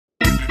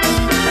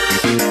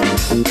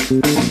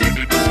Xin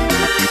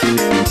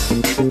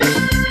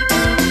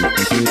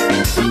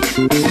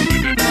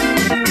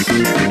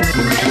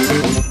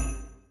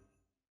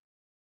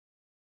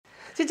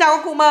chào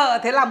các cụ mợ,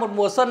 thế là một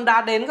mùa xuân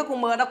đã đến, các cụ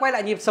mợ đã quay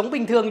lại nhịp sống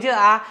bình thường chưa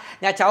ạ?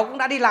 Nhà cháu cũng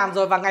đã đi làm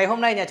rồi và ngày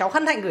hôm nay nhà cháu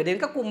hân hạnh gửi đến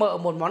các cụ mợ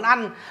một món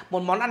ăn. Một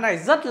món ăn này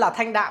rất là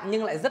thanh đạm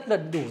nhưng lại rất là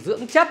đủ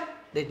dưỡng chất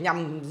để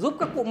nhằm giúp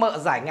các cụ mợ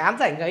giải ngán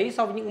giải ngấy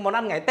so với những món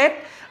ăn ngày Tết.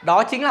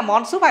 Đó chính là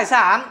món súp hải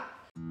sản.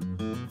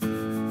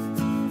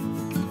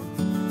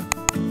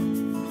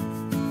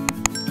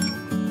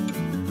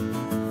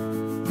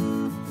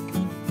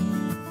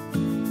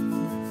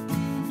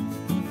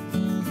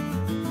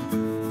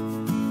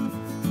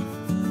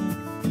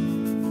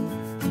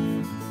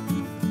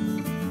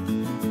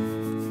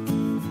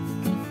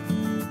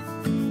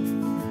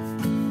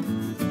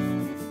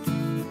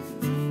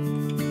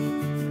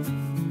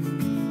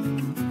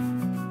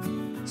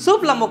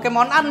 Súp là một cái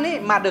món ăn ấy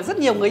mà được rất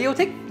nhiều người yêu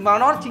thích và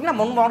nó chính là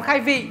món khai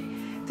vị.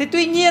 Thì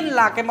tuy nhiên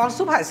là cái món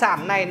súp hải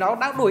sản này nó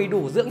đã đầy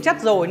đủ dưỡng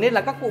chất rồi, nên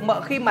là các cụ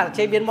mợ khi mà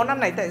chế biến món ăn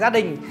này tại gia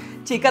đình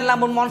chỉ cần làm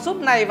một món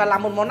súp này và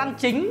làm một món ăn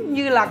chính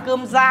như là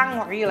cơm rang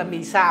hoặc như là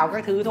mì xào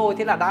các thứ thôi,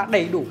 thế là đã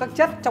đầy đủ các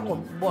chất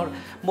trong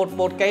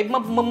một cái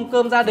mâm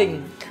cơm gia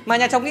đình. Mà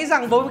nhà cháu nghĩ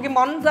rằng với cái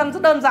món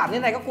rất đơn giản như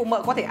này, các cụ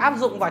mợ có thể áp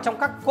dụng vào trong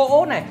các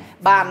cỗ này,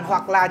 bàn,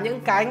 hoặc là những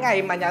cái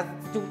ngày mà nhà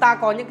chúng ta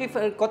có những cái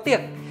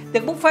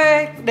tiệc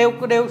buffet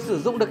đều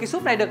sử dụng được cái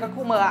súp này được các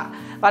cụ mợ ạ.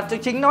 Và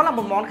chính nó là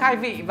một món khai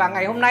vị. Và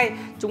ngày hôm nay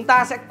chúng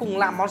ta sẽ cùng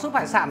làm món súp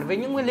hải sản với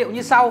những nguyên liệu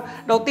như sau.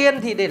 Đầu tiên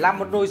thì để làm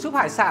một nồi súp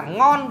hải sản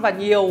ngon và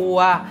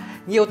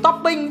nhiều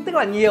topping, tức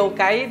là nhiều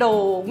cái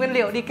đồ nguyên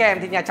liệu đi kèm,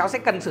 thì nhà cháu sẽ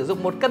cần sử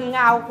dụng 1 cân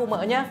ngao cụ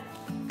mợ nhé.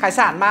 Hải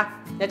sản mà,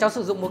 nhà cháu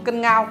sử dụng 1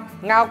 cân ngao.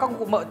 Ngao các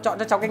cụ mợ chọn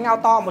cho cháu cái ngao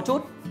to một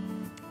chút.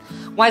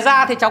 Ngoài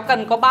ra thì cháu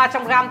cần có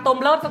 300g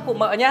tôm lớt các cụ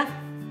mợ nhé.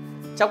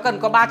 Cháu cần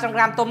có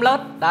 300g tôm lớt.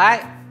 Đấy.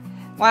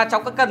 Ngoài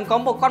cháu có cần có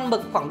một con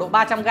mực khoảng độ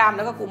 300g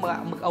nữa các cụ mợ,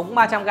 mực ống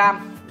 300g.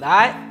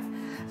 Đấy.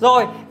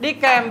 Rồi, đi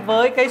kèm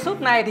với cái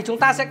súp này thì chúng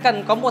ta sẽ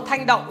cần có một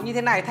thanh đậu như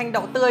thế này, thanh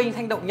đậu tươi,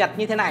 thanh đậu Nhật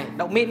như thế này,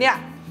 đậu mịn nhé.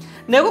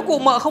 Nếu các cụ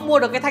mợ không mua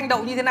được cái thanh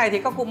đậu như thế này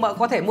thì các cụ mợ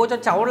có thể mua cho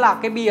cháu là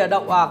cái bìa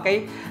đậu,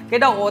 cái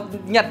đậu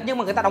Nhật nhưng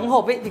mà người ta đóng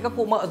hộp ấy, thì các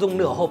cụ mợ dùng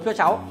nửa hộp cho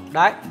cháu.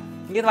 Đấy,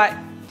 như vậy.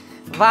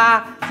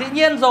 Và dĩ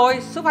nhiên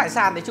rồi, súp hải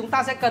sản thì chúng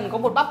ta sẽ cần có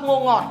một bắp ngô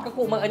ngọt các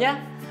cụ mợ nhé.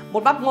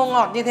 Một bắp ngô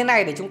ngọt như thế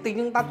này để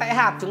chúng ta tẽ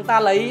hạt, chúng ta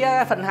lấy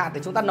phần hạt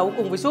để chúng ta nấu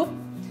cùng với súp.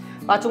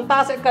 Và chúng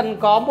ta sẽ cần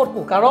có một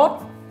củ cà rốt.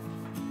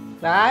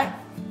 Đấy.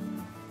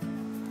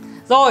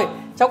 Rồi,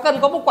 cháu cần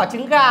có một quả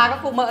trứng gà các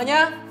cụ mợ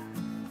nhé.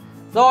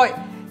 Rồi,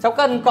 cháu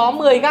cần có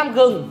 10g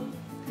gừng.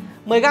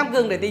 10g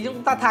gừng để tí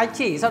chúng ta thái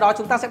chỉ, sau đó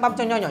chúng ta sẽ băm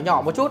cho nhỏ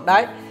nhỏ một chút.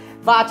 Đấy.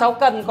 Và cháu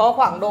cần có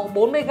khoảng độ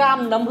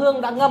 40g nấm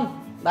hương đã ngâm.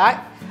 Đấy,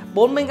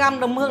 40g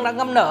nấm hương đã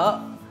ngâm nở.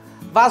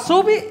 Và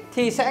súp ý,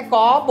 thì sẽ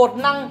có bột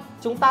năng.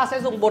 Chúng ta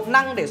sẽ dùng bột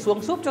năng để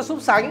xuống súp cho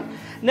súp sánh.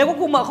 Nếu các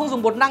cụ mợ không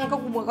dùng bột năng, các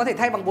cụ mợ có thể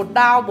thay bằng bột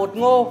đao, bột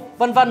ngô,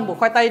 vân vân, bột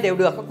khoai tây đều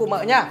được các cụ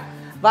mợ nhá.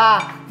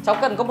 Và cháu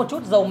cần có một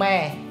chút dầu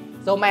mè.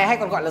 Dầu mè hay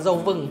còn gọi là dầu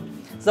vừng.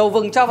 Dầu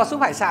vừng cho vào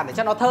súp hải sản để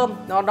cho nó thơm,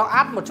 nó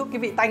át một chút cái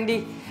vị tanh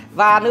đi.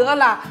 Và nữa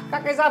là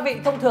các cái gia vị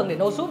thông thường để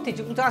nấu súp thì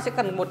chúng ta sẽ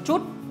cần một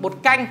chút bột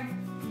canh,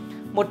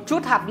 một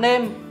chút hạt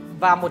nêm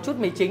và một chút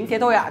mì chính, thế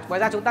thôi ạ. Ngoài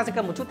ra chúng ta sẽ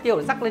cần một chút tiêu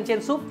để rắc lên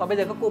trên súp. Và bây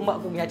giờ các cụ mợ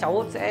cùng nhà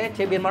cháu sẽ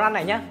chế biến món ăn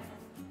này nhé.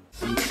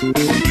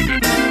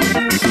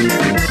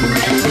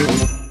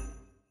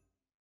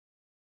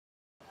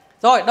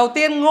 Rồi, đầu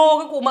tiên ngô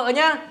các cụ mợ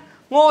nhá.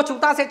 Ngô chúng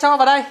ta sẽ cho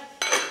vào đây.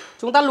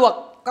 Chúng ta luộc,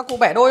 các cụ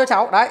bẻ đôi cho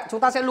cháu. Đấy, chúng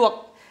ta sẽ luộc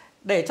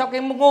để cho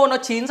cái ngô nó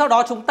chín. Sau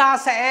đó chúng ta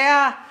sẽ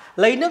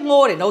lấy nước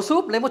ngô để nấu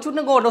súp, lấy một chút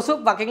nước ngô nấu súp.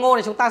 Và cái ngô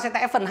này chúng ta sẽ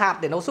tẽ phần hạt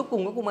để nấu súp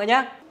cùng các cụ mợ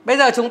nhá. Bây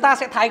giờ chúng ta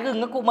sẽ thái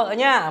gừng các cụ mợ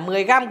nhá.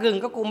 10g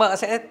gừng các cụ mợ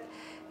sẽ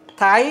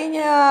thái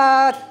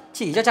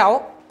chỉ cho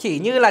cháu. Chỉ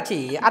như là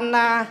chỉ ăn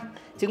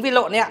trứng vịt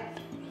lộn đấy ạ.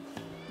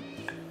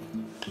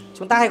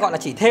 Chúng ta hay gọi là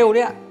chỉ thêu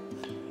đấy ạ.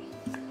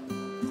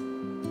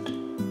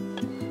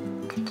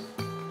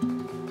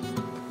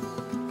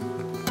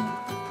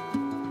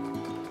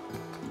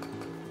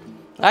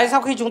 Đấy,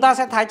 sau khi chúng ta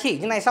sẽ thái chỉ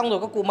như này xong rồi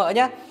các cụ mợ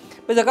nhé.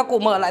 Bây giờ các cụ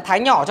mợ lại thái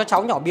nhỏ cho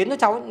cháu, nhỏ biến cho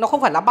cháu. Nó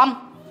không phải là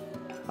băm.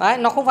 Đấy,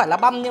 nó không phải là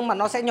băm nhưng mà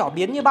nó sẽ nhỏ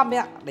biến như băm đấy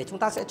ạ. Để chúng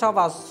ta sẽ cho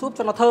vào súp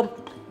cho nó thơm.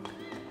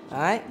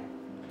 Đấy.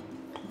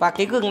 Và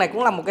cái gừng này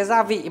cũng là một cái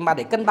gia vị mà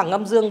để cân bằng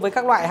âm dương với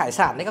các loại hải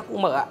sản đấy các cụ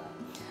mợ ạ.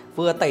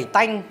 Vừa tẩy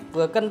tanh,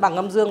 vừa cân bằng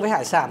âm dương với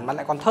hải sản mà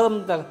lại còn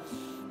thơm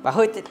và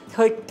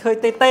hơi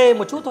tê tê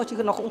một chút thôi,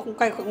 chứ nó cũng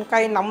không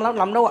cay nóng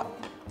lắm đâu ạ.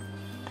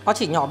 Nó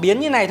chỉ nhỏ biến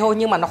như này thôi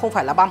nhưng mà nó không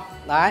phải là băm.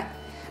 Đấy.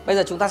 Bây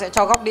giờ chúng ta sẽ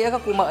cho góc đĩa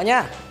các cụ mợ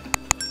nhá.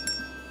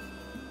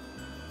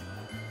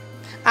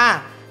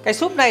 Cái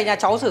súp này nhà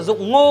cháu sử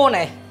dụng ngô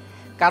này,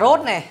 cà rốt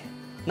này,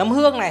 nấm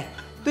hương này.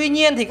 Tuy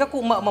nhiên thì các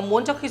cụ mợ mà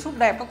muốn cho khi súp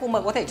đẹp, các cụ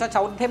mợ có thể cho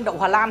cháu thêm đậu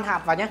Hà Lan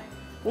hạt vào nhé.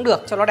 Cũng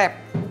được, cho nó đẹp.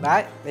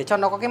 Đấy, để cho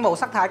nó có cái màu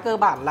sắc thái cơ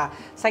bản là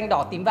xanh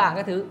đỏ tím vàng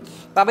các thứ.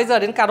 Và bây giờ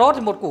đến cà rốt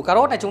thì một củ cà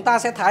rốt này chúng ta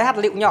sẽ thái hạt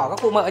lựu nhỏ các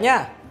cụ mợ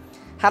nhá.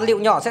 Hạt lựu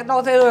nhỏ sẽ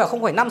nó rơi ở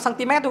 0,5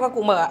 cm thôi các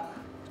cụ mợ ạ.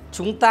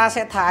 Chúng ta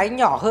sẽ thái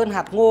nhỏ hơn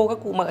hạt ngô các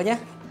cụ mợ nhé.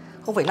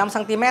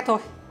 0,5 cm thôi.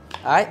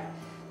 Đấy.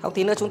 Xong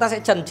tí nữa chúng ta sẽ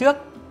trần trước.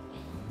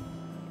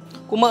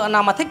 Cụ mợ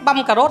nào mà thích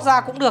băm cà rốt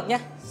ra cũng được nhé,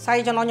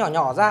 xay cho nó nhỏ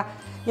nhỏ ra,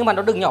 nhưng mà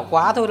nó đừng nhỏ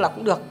quá thôi là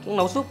cũng được, cũng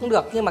nấu súp cũng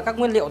được. Nhưng mà các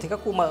nguyên liệu thì các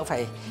cụ mợ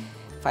phải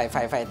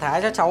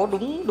thái cho cháu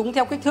đúng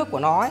theo kích thước của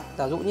nó ấy.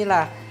 Giả dụ như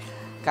là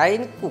cái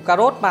củ cà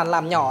rốt mà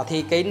làm nhỏ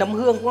thì cái nấm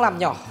hương cũng làm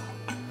nhỏ.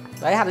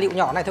 Đấy, hạt lựu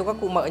nhỏ này thôi các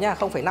cụ mợ nhá,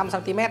 0,5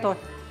 cm thôi,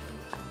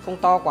 không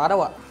to quá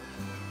đâu ạ.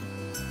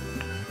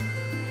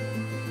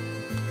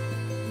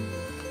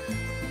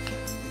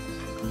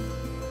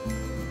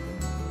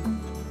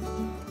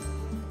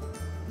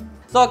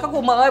 Rồi các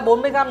cụ mợ ơi,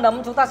 40g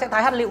nấm chúng ta sẽ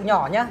thái hạt lựu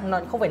nhỏ nhá,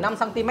 0,5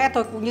 cm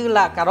thôi, cũng như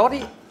là cà rốt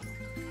ý.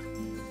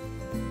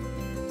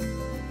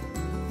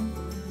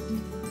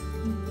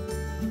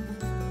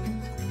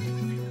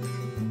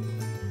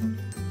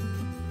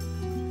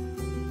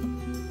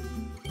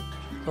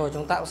 Rồi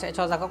chúng ta cũng sẽ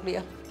cho ra góc đĩa.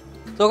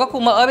 Rồi các cụ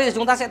mợ ơi, bây giờ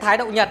chúng ta sẽ thái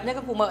đậu nhật nhé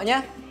các cụ mợ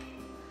nhé.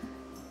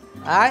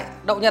 Đấy,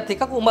 đậu nhật thì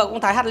các cụ mợ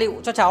cũng thái hạt lựu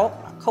cho cháu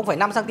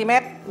 0,5 cm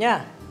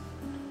nhá.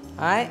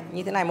 Đấy,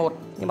 như thế này một,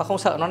 nhưng mà không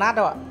sợ nó nát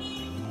đâu ạ.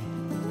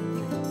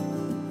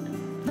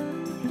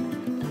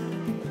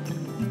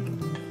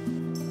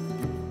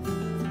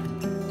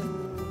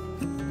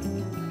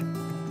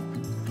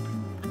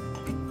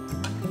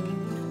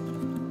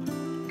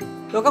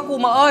 Rồi các cụ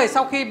mợ ơi,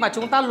 sau khi mà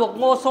chúng ta luộc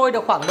ngô sôi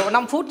được khoảng độ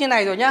 5 phút như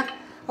này rồi nhá,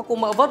 các cụ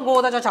mợ vớt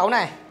ngô ra cho cháu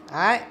này.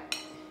 Đấy,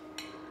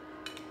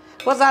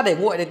 vớt ra để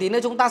nguội, để tí nữa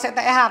chúng ta sẽ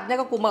tẽ hạt nhé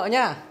các cụ mợ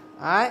nhá.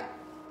 Đấy.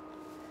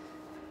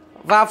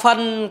 Và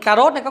phần cà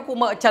rốt này các cụ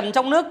mợ trần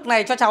trong nước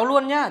này cho cháu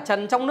luôn nhá,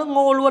 trần trong nước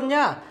ngô luôn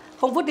nhá,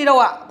 không vứt đi đâu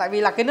ạ. Tại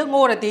vì là cái nước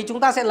ngô này tí chúng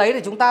ta sẽ lấy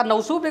để chúng ta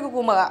nấu súp đấy các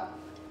cụ mợ ạ.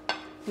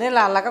 Nên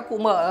là các cụ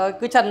mợ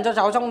cứ trần cho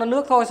cháu trong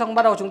nước thôi, xong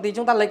bắt đầu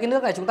chúng ta lấy cái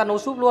nước này chúng ta nấu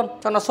súp luôn,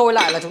 cho nó sôi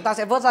lại là chúng ta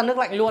sẽ vớt ra nước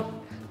lạnh luôn.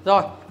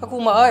 Rồi các cụ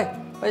mợ ơi,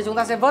 bây giờ chúng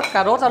ta sẽ vớt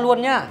cà rốt ra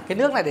luôn nhá. Cái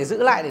nước này để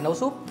giữ lại để nấu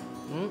súp.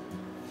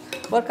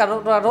 Vớt cà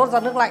rốt ra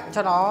nước lạnh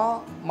cho nó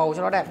màu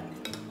cho nó đẹp.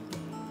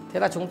 Thế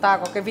là chúng ta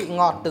có cái vị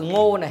ngọt từ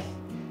ngô này,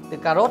 từ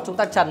cà rốt chúng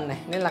ta trần này,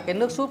 nên là cái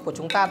nước súp của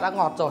chúng ta đã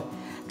ngọt rồi.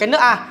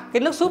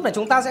 Cái nước súp này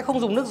chúng ta sẽ không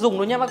dùng nước dùng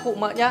đâu nha các cụ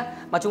mợ nhá,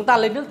 mà chúng ta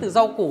lấy nước từ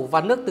rau củ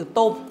và nước từ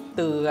tôm,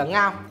 từ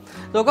ngao.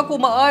 Rồi các cụ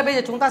mợ ơi, bây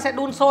giờ chúng ta sẽ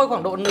đun sôi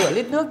khoảng độ nửa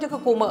lít nước cho các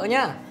cụ mợ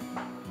nhá.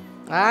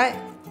 Đấy.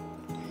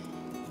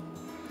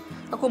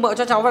 Các cụ mợ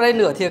cho cháu vào đây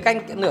nửa thìa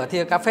canh, nửa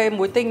thìa cà phê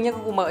muối tinh nhé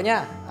các cụ mợ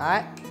nhá.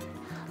 Đấy.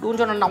 Đun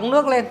cho nó nóng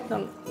nước lên,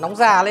 nóng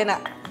già lên ạ.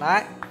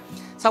 Đấy.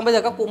 Xong bây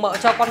giờ các cụ mợ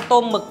cho con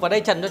tôm mực vào đây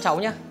trần cho cháu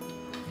nhá.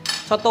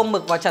 Cho tôm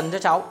mực vào trần cho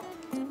cháu.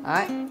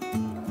 Đấy.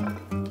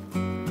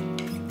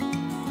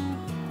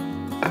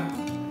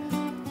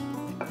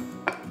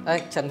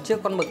 Đây, trần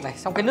trước con mực này.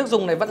 Xong cái nước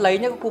dùng này vẫn lấy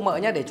nhá các cụ mợ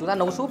nhá, để chúng ta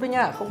nấu súp đấy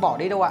nhá, không bỏ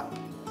đi đâu ạ.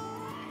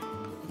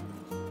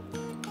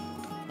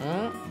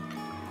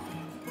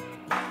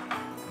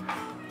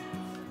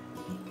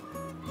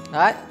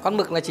 Đấy, con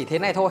mực là chỉ thế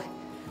này thôi.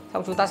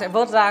 Xong chúng ta sẽ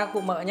vớt ra các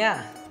cụ mợ nhá.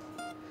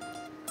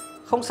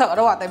 Không sợ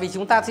đâu ạ, tại vì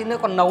chúng ta xin nữa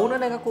còn nấu nữa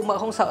nên các cụ mợ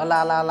không sợ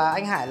là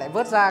anh Hải lại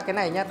vớt ra cái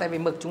này nhá. Tại vì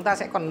mực chúng ta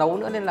sẽ còn nấu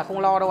nữa nên là không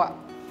lo đâu ạ.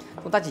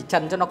 Chúng ta chỉ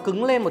trần cho nó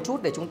cứng lên một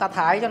chút để chúng ta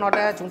thái cho nó,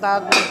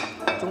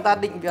 chúng ta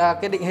định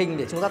cái định hình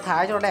để chúng ta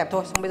thái cho nó đẹp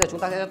thôi. Xong bây giờ chúng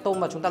ta sẽ cho tôm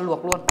vào chúng ta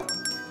luộc luôn.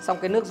 Xong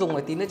cái nước dùng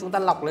này tí nữa chúng ta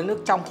lọc lấy nước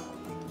trong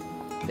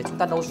để chúng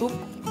ta nấu súp.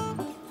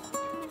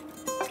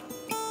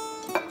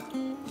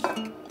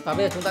 Và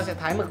bây giờ chúng ta sẽ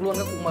thái mực luôn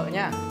các cụ mợ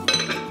nhá.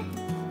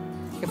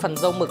 Cái phần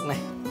râu mực này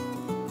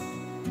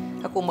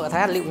các cụ mợ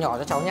thái hạt lựu nhỏ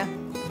cho cháu nhé,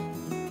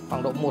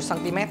 khoảng độ 1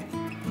 cm.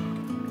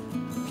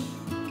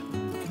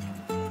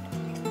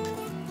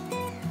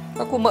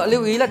 Các cụ mợ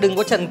lưu ý là đừng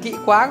có trần kỹ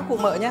quá các cụ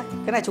mợ nhé.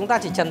 Cái này chúng ta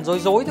chỉ trần rối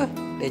rối thôi,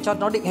 để cho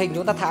nó định hình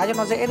chúng ta thái cho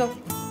nó dễ thôi.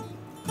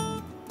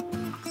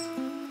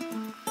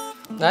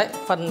 Đấy,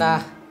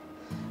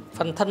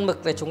 phần thân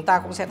mực này chúng ta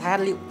cũng sẽ thái hạt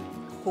lựu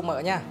các cụ mợ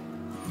nhá.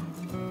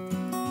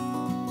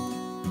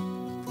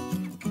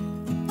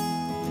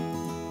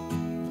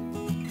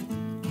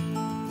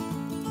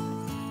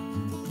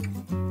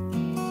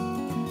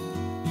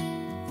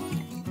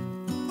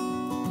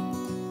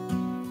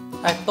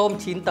 Đây, tôm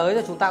chín tới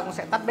rồi chúng ta cũng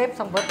sẽ tắt bếp,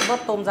 xong vớt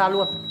tôm ra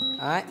luôn.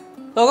 Đấy.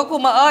 Rồi các cụ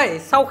mợ ơi,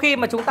 sau khi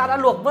mà chúng ta đã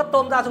luộc vớt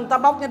tôm ra chúng ta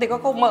bóc nhá, thì các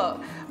cụ mợ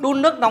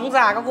đun nước nóng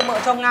già, các cụ mợ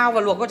cho ngao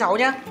và luộc cho cháu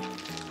nhá.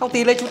 Xong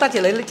tí chúng ta chỉ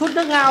lấy chút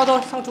nước ngao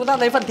thôi, xong chúng ta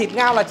lấy phần thịt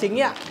ngao là chính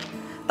ạ.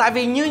 Tại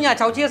vì như nhà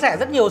cháu chia sẻ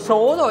rất nhiều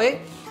số rồi ấy,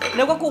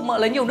 nếu các cụ mợ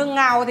lấy nhiều nước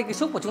ngao thì cái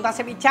súp của chúng ta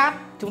sẽ bị chát.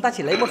 Chúng ta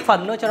chỉ lấy một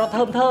phần thôi cho nó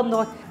thơm thơm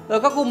thôi.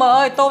 Rồi các cụ mợ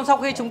ơi, tôm sau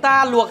khi chúng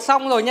ta luộc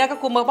xong rồi nhá, các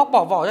cụ mợ bóc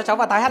bỏ vỏ cho cháu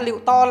và thái hạt lựu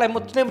to lên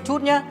một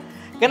chút nhá.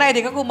 Cái này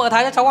thì các cụ mợ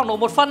thái cho cháu khoảng độ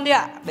 1 phân đi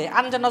ạ, để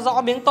ăn cho nó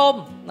rõ miếng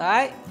tôm.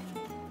 Đấy.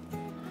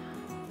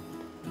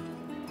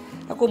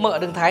 Các cụ mợ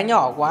đừng thái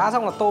nhỏ quá,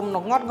 xong là tôm nó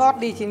ngót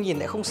đi thì nhìn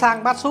lại không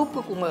sang bát súp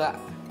các cụ mợ ạ.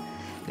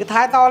 Cứ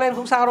thái to lên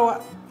không sao đâu ạ.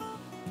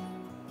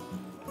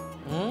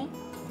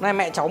 Này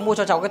mẹ cháu mua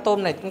cho cháu cái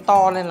tôm này cũng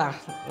to nên là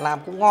làm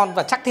cũng ngon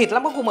và chắc thịt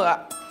lắm các cụ mợ ạ.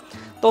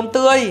 Tôm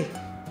tươi.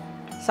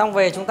 Xong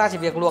về chúng ta chỉ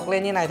việc luộc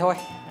lên như này thôi.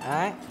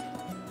 Đấy.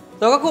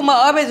 Rồi các cụ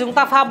mợ ơi, bây giờ chúng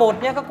ta pha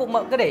bột nhé. Các cụ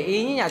mợ cứ để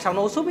ý như nhà cháu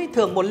nấu súp ý,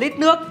 thường 1 lít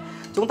nước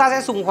chúng ta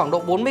sẽ dùng khoảng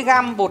độ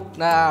 40g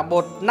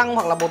bột năng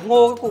hoặc là bột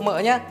ngô các cụ mợ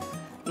nhé.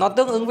 Nó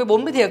tương ứng với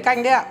 40 thìa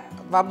canh đấy ạ.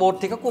 Và bột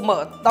thì các cụ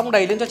mợ đong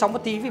đầy lên cho cháu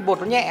một tí vì bột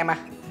nó nhẹ mà.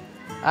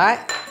 Đấy,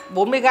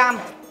 40g.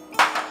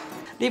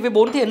 Đi với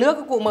 4 thìa nước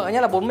các cụ mợ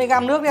nhé, là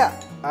 40g nước đấy ạ.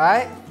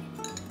 Đấy.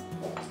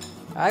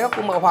 Đấy, các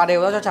cụ mợ hòa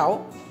đều ra cho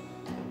cháu.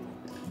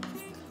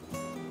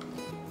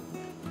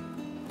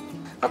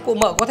 Các cụ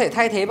mợ có thể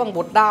thay thế bằng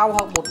bột đao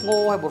hoặc bột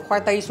ngô hay bột khoai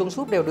tây xuống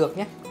súp đều được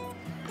nhé.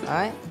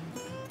 Đấy.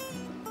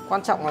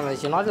 Quan trọng là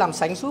chỉ nói làm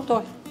sánh súp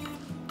thôi.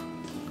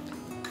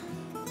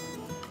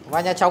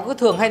 Và nhà cháu cứ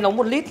thường hay nấu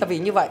 1 lít là vì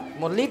như vậy.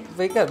 1 lít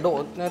với cả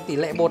độ tỷ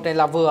lệ bột này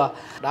là vừa.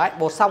 Đấy,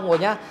 bột xong rồi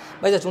nhá.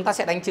 Bây giờ chúng ta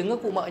sẽ đánh trứng các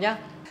cụ mợ nhá.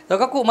 Rồi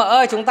các cụ mợ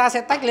ơi, chúng ta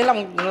sẽ tách lấy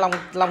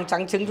lòng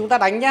trắng trứng chúng ta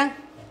đánh nhá.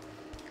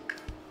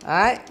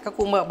 Đấy, các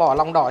cụ mợ bỏ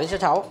lòng đỏ đi cho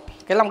cháu.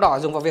 Cái lòng đỏ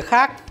dùng vào việc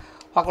khác,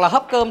 hoặc là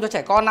hấp cơm cho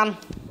trẻ con ăn.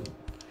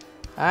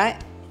 Đấy.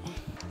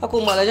 Các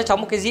cụ mợ lấy cho cháu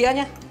một cái dĩa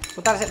nhé.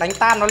 Chúng ta sẽ đánh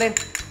tan nó lên.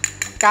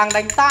 Càng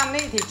đánh tan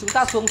ấy thì chúng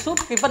ta xuống súp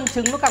cái vân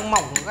trứng nó càng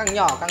mỏng, càng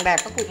nhỏ, càng đẹp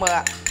các cụ mợ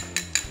ạ.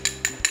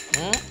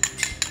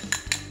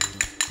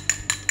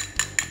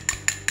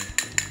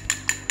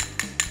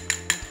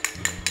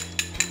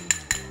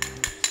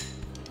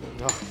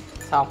 Rồi,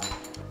 xong.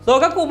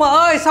 Rồi các cụ mợ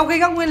ơi, sau khi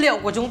các nguyên liệu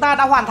của chúng ta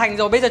đã hoàn thành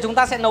rồi, bây giờ chúng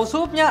ta sẽ nấu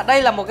súp nhá.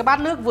 Đây là một cái bát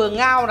nước vừa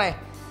ngao này,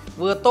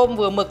 vừa tôm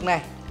vừa mực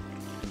này.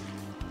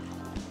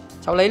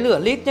 Cháu lấy lửa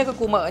lít nhé các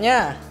cụ mợ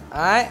nhá.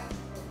 Đấy.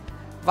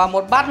 Và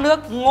một bát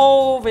nước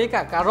ngô với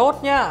cả cà rốt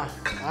nhá.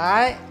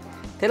 Đấy.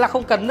 Thế là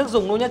không cần nước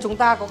dùng đâu nhá. Chúng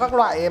ta có các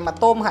loại mà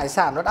tôm hải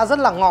sản nó đã rất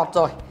là ngọt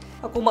rồi.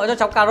 Các cụ mợ cho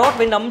cháu cà rốt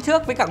với nấm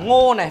trước, với cả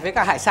ngô này, với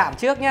cả hải sản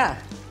trước nhá.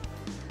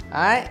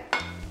 Đấy.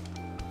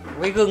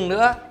 Với gừng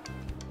nữa.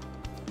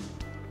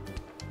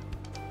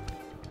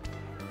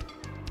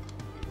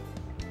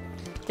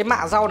 Cái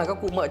mạ rau này các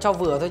cụ mợ cho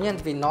vừa thôi nhé,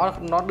 vì nó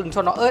đừng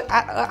cho nó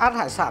át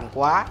hải sản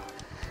quá.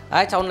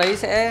 Đấy, cháu lấy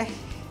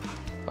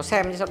cháu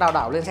xem, cháu đào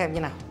đảo lên xem như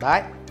nào.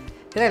 Đấy,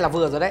 thế này là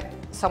vừa rồi đấy.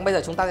 Xong bây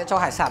giờ chúng ta sẽ cho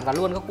hải sản vào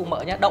luôn các cụ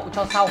mợ nhé. Đậu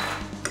cho sau,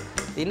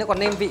 tí nữa còn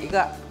nêm vị cơ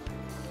ạ.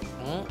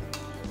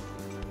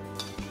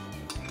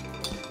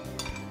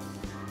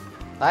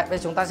 Đấy, bây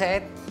giờ chúng ta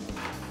sẽ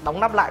đóng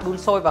nắp lại, đun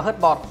sôi và hớt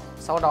bọt.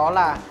 Sau đó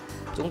là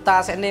chúng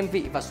ta sẽ nêm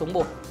vị và xuống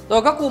bột.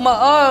 Rồi các cụ mợ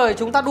ơi,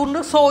 chúng ta đun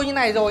nước sôi như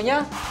này rồi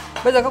nhá.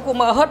 Bây giờ các cụ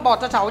mợ hớt bọt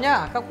cho cháu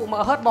nhá. Các cụ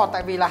mợ hớt bọt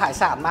tại vì là hải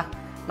sản mà,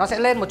 nó sẽ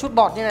lên một chút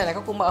bọt như này này.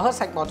 Các cụ mợ hớt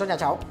sạch bọt cho nhà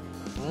cháu.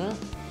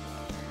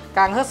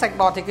 Càng hớt sạch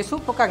bọt thì cái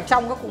súp nó càng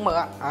trong các cụ mợ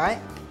ạ. Đấy.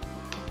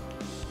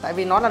 Tại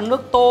vì nó là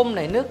nước tôm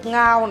này, nước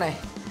ngao này,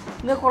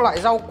 nước các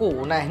loại rau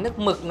củ này, nước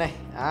mực này.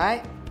 Đấy,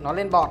 nó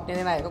lên bọt như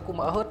thế này, các cụ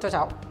mợ hớt cho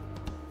cháu.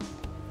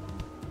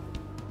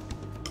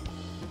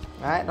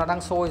 Đấy, nó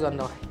đang sôi dần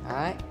rồi.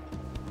 Đấy.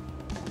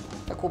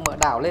 Các cụ mợ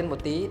đảo lên một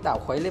tí, đảo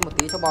khuấy lên một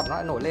tí cho bọt nó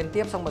lại nổi lên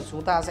tiếp. Xong rồi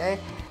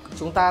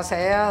chúng ta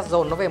sẽ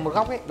dồn nó về một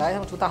góc ấy. Đấy,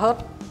 xong chúng ta hớt.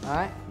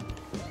 Đấy.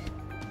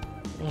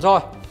 Rồi.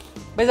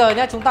 Bây giờ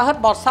nhá, chúng ta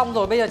hớt bọt xong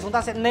rồi. Bây giờ chúng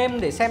ta sẽ nêm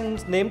để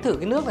nếm thử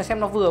cái nước này xem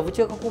nó vừa với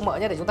chưa các cụ mợ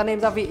nhá. Để chúng ta nêm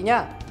gia vị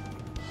nhá.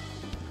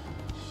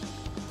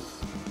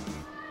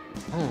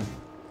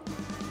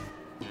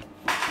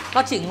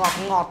 Nó chỉ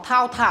ngọt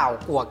thao thảo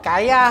của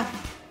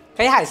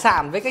cái hải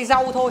sản với cái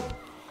rau thôi.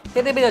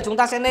 Thế nên bây giờ chúng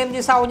ta sẽ nêm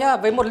như sau nhá.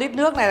 Với 1 lít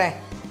nước này này,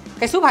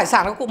 cái súp hải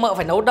sản các cụ mợ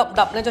phải nấu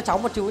đậm lên cho cháu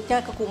một chút nhá.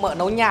 Các cụ mợ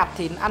nấu nhạt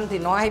thì ăn thì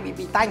nó hay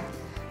bị tanh.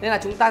 Nên là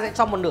chúng ta sẽ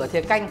cho một nửa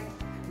thìa canh,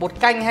 bột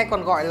canh hay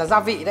còn gọi là gia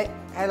vị đấy.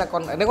 Hay là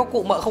còn nếu các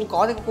cụ mợ không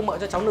có thì các cụ mợ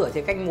cho cháu nửa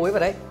thìa canh muối vào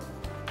đấy.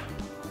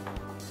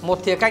 1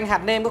 thìa canh hạt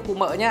nêm các cụ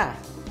mợ nhá.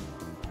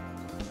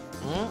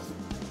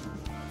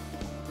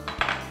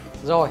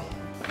 Rồi.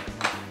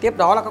 Tiếp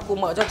đó là các cụ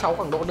mợ cho cháu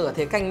khoảng độ nửa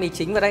thìa canh mì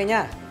chính vào đây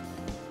nhá.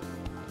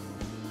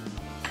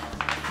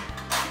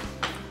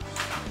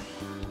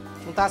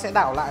 Chúng ta sẽ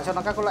đảo lại cho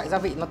nó các loại gia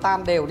vị nó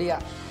tan đều đi ạ.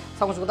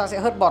 Xong rồi chúng ta sẽ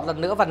hớt bọt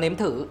lần nữa và nếm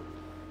thử.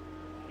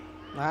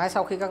 Đấy,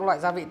 sau khi các loại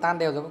gia vị tan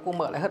đều rồi các cụ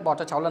mợ lại hớt bọt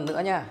cho cháu lần nữa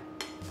nha.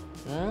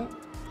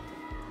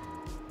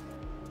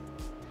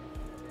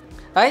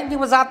 Đấy, nhưng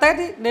mà ra Tết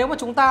ý, nếu mà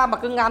chúng ta mà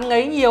cứ ngán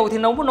ngấy nhiều thì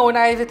nấu một nồi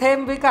này thì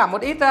thêm với cả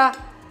một ít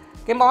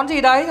cái món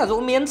gì đấy, ví dụ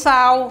miến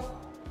xào,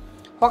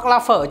 hoặc là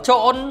phở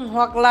trộn,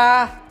 hoặc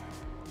là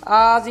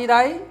gì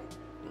đấy,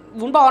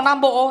 bún bò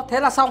Nam Bộ. Thế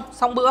là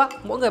xong bữa,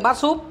 mỗi người bát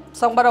súp.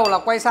 Xong bắt đầu là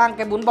quay sang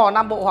cái bún bò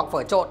Nam Bộ hoặc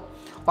phở trộn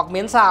hoặc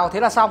miến xào, thế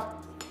là xong.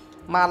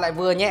 Mà lại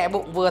vừa nhẹ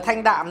bụng vừa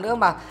thanh đạm nữa.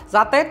 Mà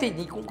ra Tết thì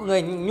cũng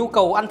người nhu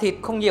cầu ăn thịt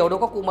không nhiều đâu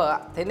các cụ mợ ạ.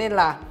 Thế nên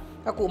là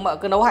các cụ mợ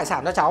cứ nấu hải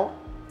sản cho cháu.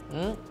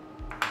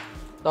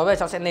 Rồi bây giờ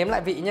cháu sẽ nếm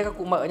lại vị nhé các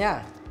cụ mợ nhá.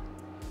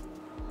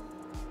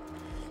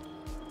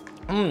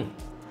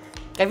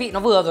 Cái vị nó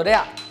vừa rồi đấy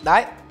ạ.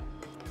 Đấy.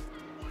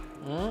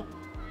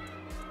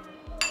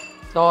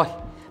 Rồi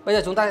bây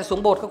giờ chúng ta sẽ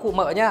xuống bột các cụ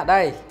mợ nhá.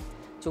 Đây,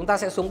 chúng ta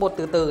sẽ xuống bột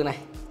từ từ này.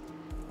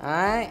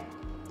 Đấy.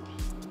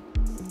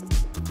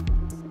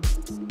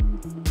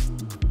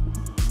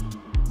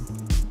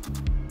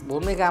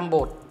 $40g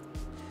bột.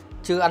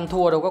 Chưa ăn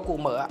thua đâu các cụ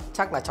mợ ạ.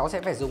 Chắc là cháu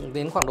sẽ phải dùng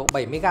đến khoảng độ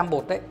 70g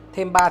bột đấy.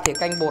 Thêm 3 thìa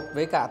canh bột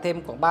với cả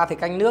thêm khoảng 3 thìa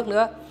canh nước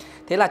nữa.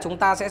 Thế là chúng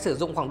ta sẽ sử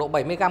dụng khoảng độ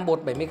 70g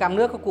bột, 70g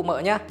nước các cụ mợ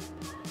nhá.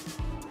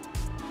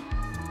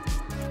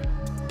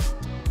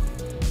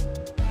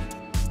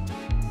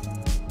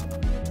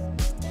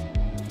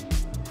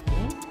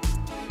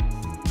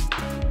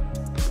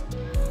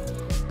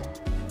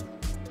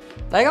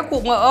 Đấy các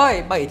cụ mợ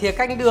ơi, 7 thìa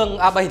canh đường,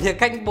 7 thìa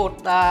canh bột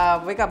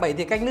với cả 7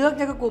 thìa canh nước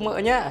nhé các cụ mợ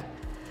nhá.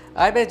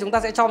 Đấy, bây giờ chúng ta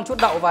sẽ cho một chút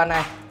đậu vào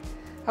này.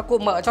 Các cụ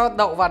mợ cho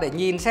đậu vào để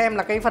nhìn xem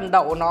là cái phần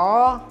đậu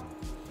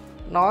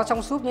nó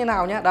trong súp như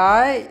nào nhá.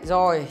 Đấy,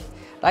 rồi.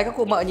 Đấy các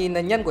cụ mợ nhìn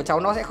là nhân của cháu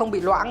nó sẽ không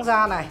bị loãng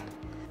ra này.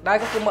 Đây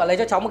các cụ mợ lấy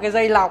cho cháu một cái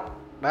dây lọc.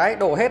 Đấy,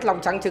 đổ hết lòng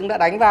trắng trứng đã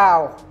đánh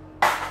vào.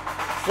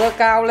 Dơ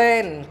cao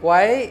lên,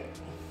 quấy.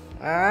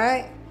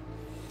 Đấy.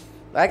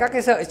 Đấy, các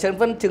cái sợi trơn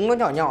vân trứng nó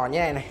nhỏ nhỏ như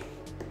này này.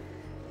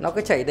 Nó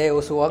cứ chảy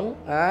đều xuống.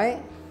 Đấy.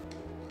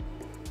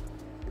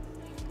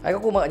 Đấy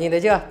các cụ mợ nhìn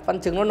thấy chưa?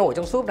 Vân trứng nó nổi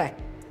trong súp này.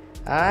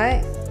 Đấy.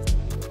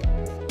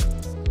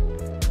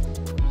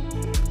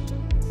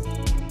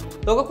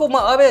 Rồi các cụ mợ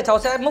ơi, bây giờ cháu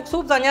sẽ múc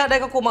súp ra nhá. Đây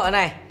các cụ mợ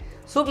này.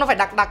 Súp nó phải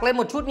đặc lên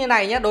một chút như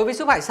này nhá. Đối với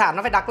súp hải sản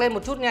nó phải đặc lên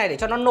một chút như này để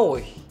cho nó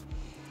nổi.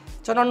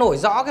 Cho nó nổi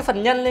rõ cái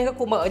phần nhân lên các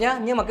cụ mợ nhá.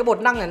 Nhưng mà cái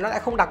bột năng này nó lại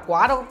không đặc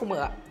quá đâu các cụ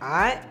mợ.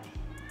 Đấy.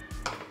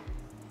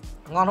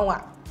 Ngon không ạ?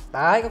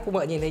 Đấy các cụ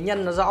mợ nhìn thấy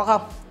nhân nó rõ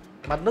không?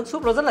 Mà nước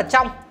súp nó rất là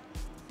trong.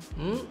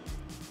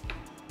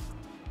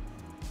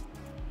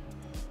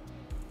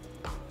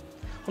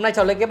 Hôm nay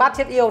cháu lấy cái bát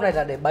chết yêu này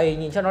là để bày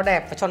nhìn cho nó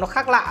đẹp và cho nó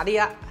khác lạ đi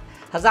ạ.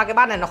 Thật ra cái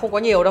bát này nó không có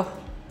nhiều đâu.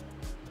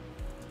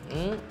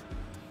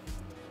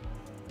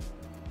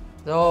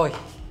 Rồi.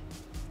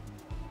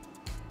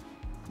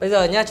 Bây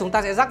giờ nhá, chúng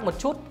ta sẽ rắc một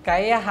chút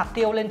cái hạt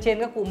tiêu lên trên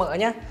các cụ mợ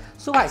nhá.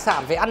 Súp hải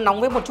sản phải ăn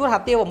nóng với một chút hạt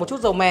tiêu và một chút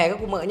dầu mè các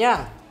cụ mợ nhá.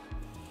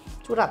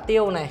 Chút hạt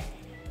tiêu này.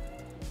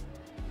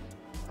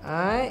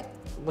 Đấy,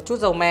 một chút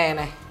dầu mè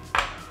này.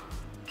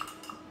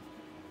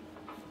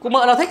 Cụ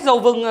mợ nào thích dầu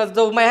vừng,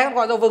 dầu mè hay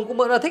gọi dầu vừng, cụ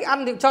mợ nào thích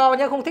ăn thì cho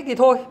nhá, không thích thì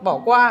thôi,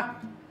 bỏ qua.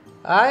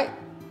 Đấy.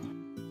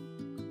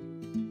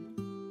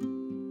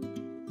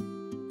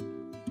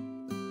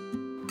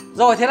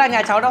 Rồi, thế là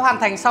nhà cháu đã hoàn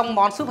thành xong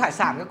món súp hải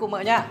sản các cụ mợ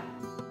nhá.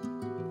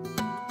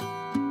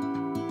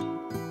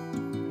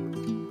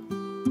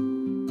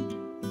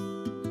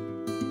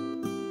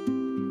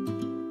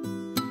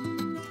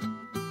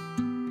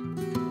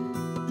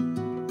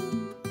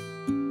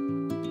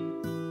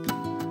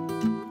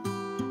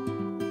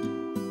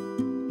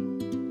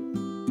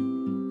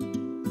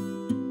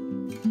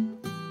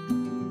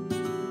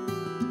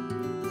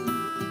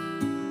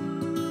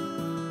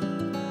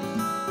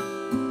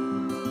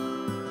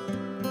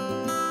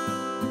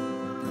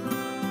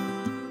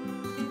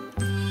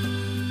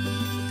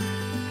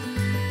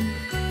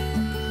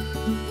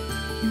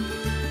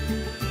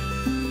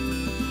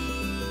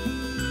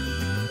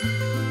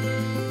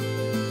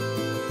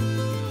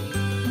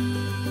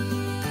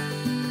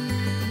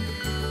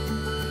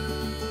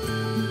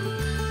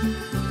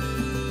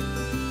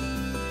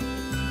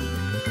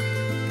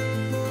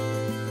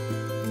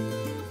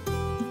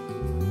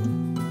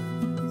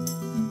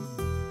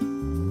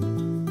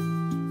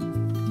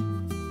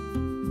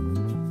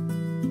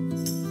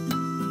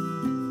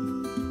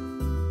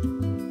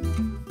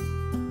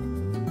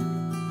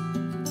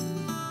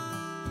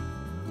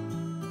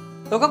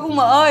 Rồi các cụ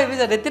mợ ơi, bây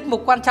giờ đến tiết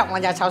mục quan trọng là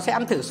nhà cháu sẽ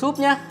ăn thử súp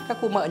nhá. Các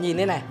cụ mợ nhìn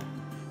đây này.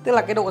 Tức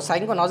là cái độ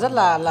sánh của nó rất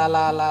là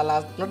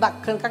nó đặc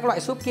hơn các loại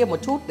súp kia một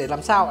chút. Để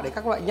làm sao để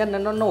các loại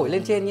nhân nó nổi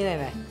lên trên như này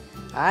này.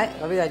 Đấy,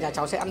 và bây giờ nhà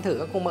cháu sẽ ăn thử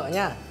các cụ mợ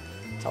nhá.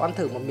 Cháu ăn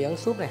thử một miếng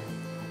súp này.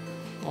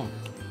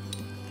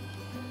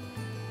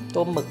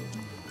 Tôm mực.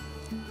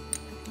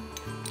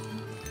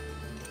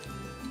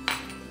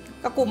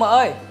 Các cụ mợ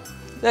ơi,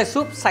 đây là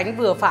súp sánh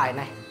vừa phải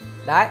này.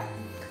 Đấy.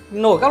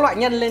 Nổi các loại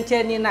nhân lên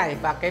trên như này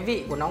và cái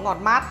vị của nó ngọt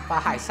mát và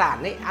hải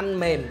sản ấy ăn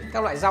mềm,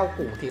 các loại rau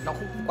củ thì nó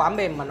không quá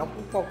mềm mà nó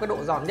cũng có cái độ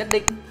giòn nhất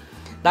định.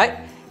 Đấy,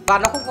 và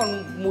nó không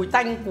còn mùi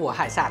tanh của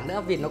hải sản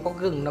nữa vì nó có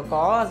gừng, nó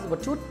có một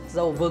chút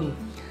dầu vừng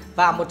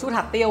và một chút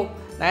hạt tiêu.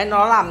 Đấy,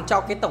 nó làm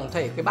cho cái tổng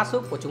thể cái bát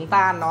súp của chúng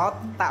ta nó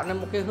tạo nên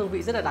một cái hương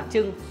vị rất là đặc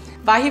trưng.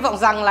 Và hy vọng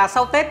rằng là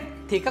sau Tết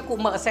thì các cụ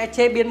mợ sẽ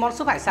chế biến món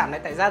súp hải sản này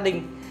tại gia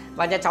đình.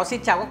 Và nhà cháu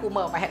xin chào các cụ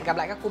mợ và hẹn gặp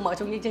lại các cụ mợ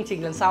trong những chương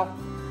trình lần sau.